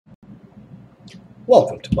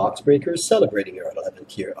Welcome to Box Breakers, celebrating our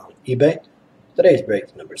 11th year on eBay. Today's break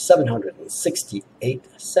is number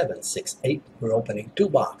 768. We're opening two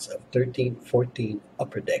boxes of 13-14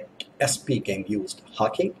 Upper Deck SP Game Used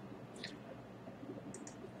Hockey.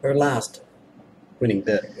 Our last winning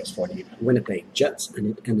bid was for the Winnipeg Jets,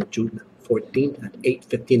 and it ended June 14th at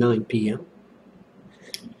 8:59 p.m.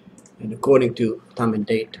 And according to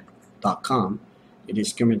timeanddate.com, it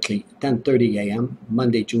is currently 10:30 a.m.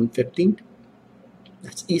 Monday, June 15th.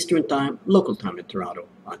 That's Eastern Time, local time in Toronto,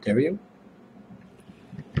 Ontario.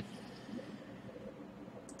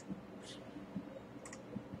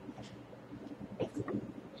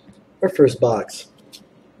 Our first box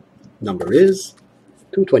number is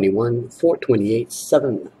 221, 428,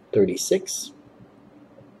 736.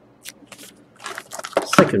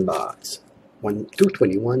 Second box,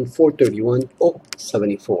 221, 431,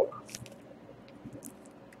 074.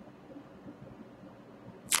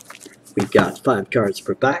 We've got 5 cards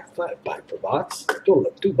per pack, 5 pack per box, total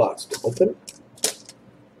of 2 boxes to open.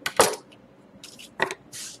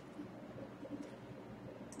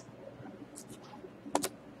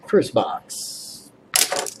 First box,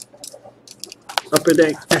 Upper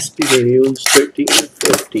Deck SP Game Used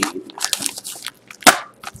 13-14.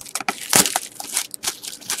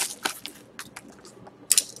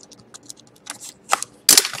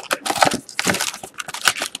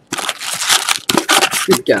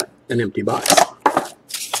 We've got an empty box,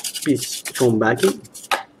 piece of foam backing,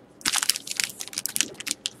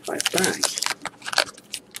 5 packs.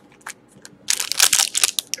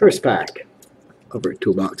 First pack of our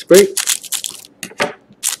 2-box break.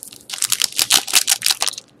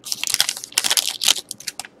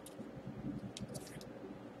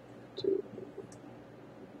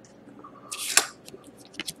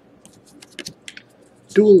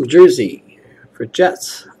 Dual jersey for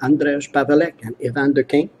Jets, Andrzej Pavelec and Evander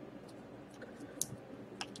Kane.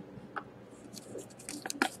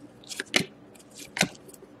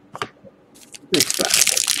 Next pack.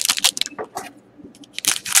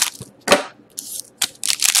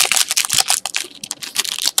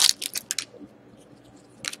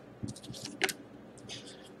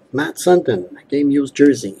 Matt Sutton, game used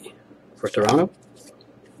jersey for Toronto.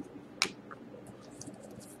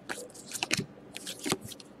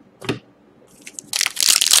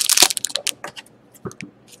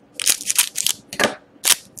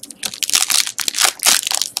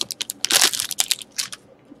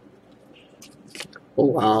 Oh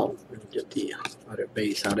wow, let me get the other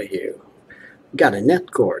base out of here. Got a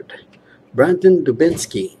net cord. Brandon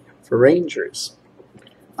Dubinsky for Rangers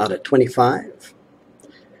out of 25.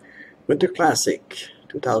 Winter Classic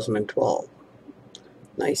 2012.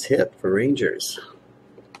 Nice hit for Rangers.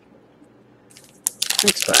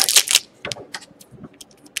 Next pack.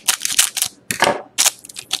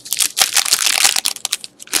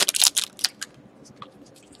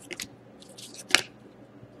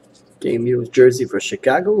 Game used jersey for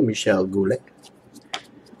Chicago, Michel Goulet.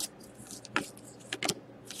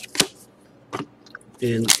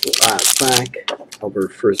 In the last pack of our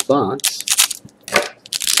first box,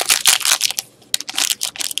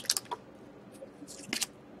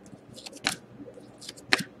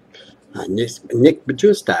 Nick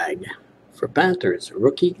Bjugstad for Panthers,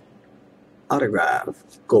 rookie autograph,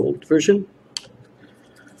 gold version.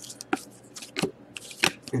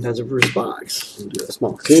 And as a first box, we'll do a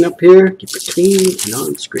small cleanup here, keep it clean and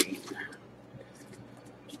on screen.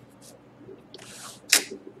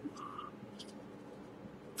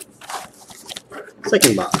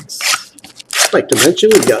 Second box. I'd like to mention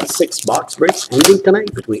we've got 6 box breaks ending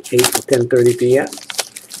tonight between 8 and 10:30 p.m.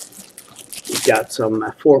 We've got some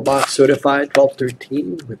 4-box certified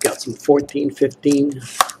 12-13. We've got some 14-15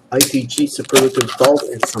 ITG Superlative Vault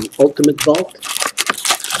and some Ultimate Vault.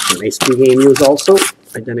 Some SP Game Used also,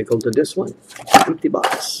 identical to this one. Empty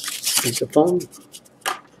box, piece of foam.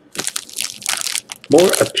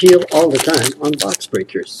 More appeal all the time on Box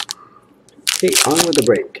Breakers. Okay, on with the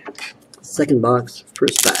break. Second box,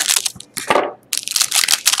 first pack.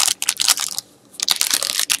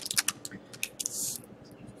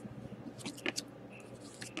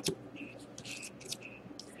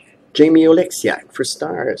 Jamie Oleksiak for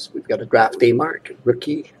Stars. We've got a draft day mark,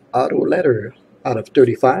 rookie auto letter out of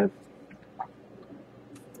 35.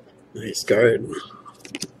 Nice card.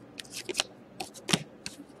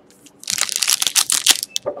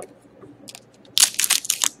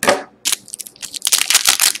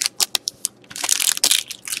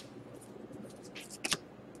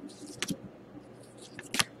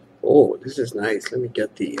 Oh, this is nice. Let me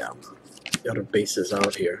get the other bases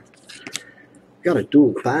out here. Got a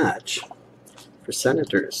dual patch for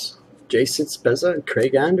Senators. Jason Spezza and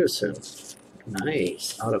Craig Anderson.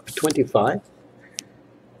 Nice. Out of 25.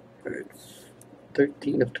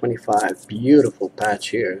 13 of 25. Beautiful patch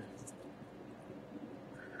here.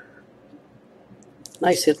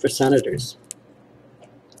 Nice hit for Senators.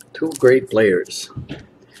 Two great players.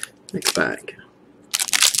 Next bag.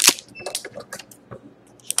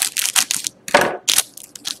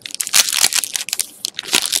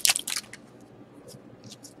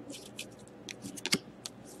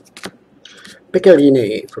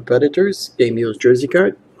 Pecorine for Predators. Game used jersey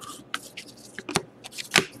card.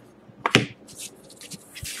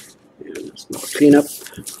 And a small cleanup.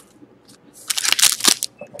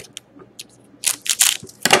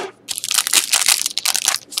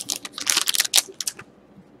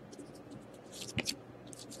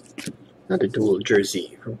 Another dual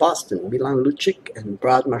jersey for Boston, Milan Lucic and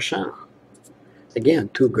Brad Marchand. Again,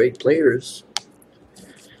 two great players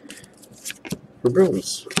for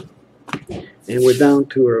Bruins. And we're down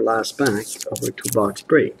to our last pack of our 2-box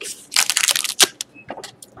break.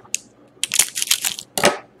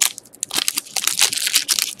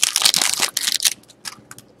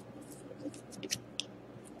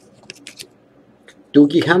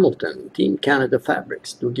 Dougie Hamilton, Team Canada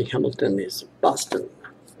Fabrics. Dougie Hamilton is Boston.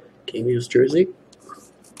 Game used jersey.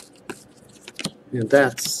 And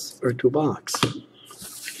that's our 2-box.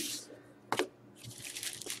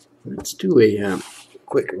 Let's do a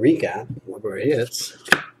quick recap of our hits.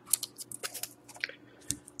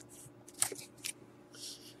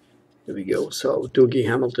 Here we go. So Dougie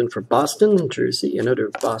Hamilton for Boston jersey. Another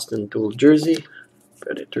Boston dual jersey.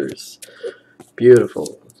 Predators.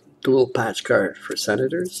 Beautiful. Dual patch card for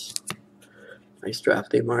Senators. Nice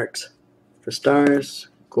draft day marks for Stars.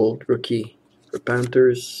 Gold rookie for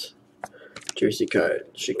Panthers. Jersey card.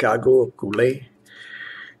 Chicago. Goulet.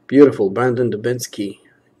 Beautiful Brandon Dubinsky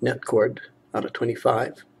net cord out of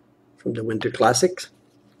 25 from the Winter Classics.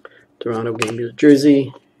 Toronto game used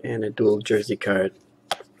jersey and a dual jersey card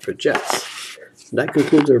for Jets. That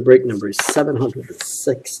concludes our break number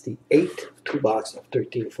 768. 2-box of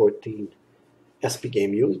 13-14 SP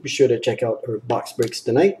game used. Be sure to check out our box breaks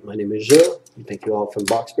tonight. My name is Joe. Thank you all from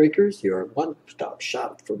Box Breakers, your one-stop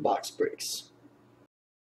shop for box breaks.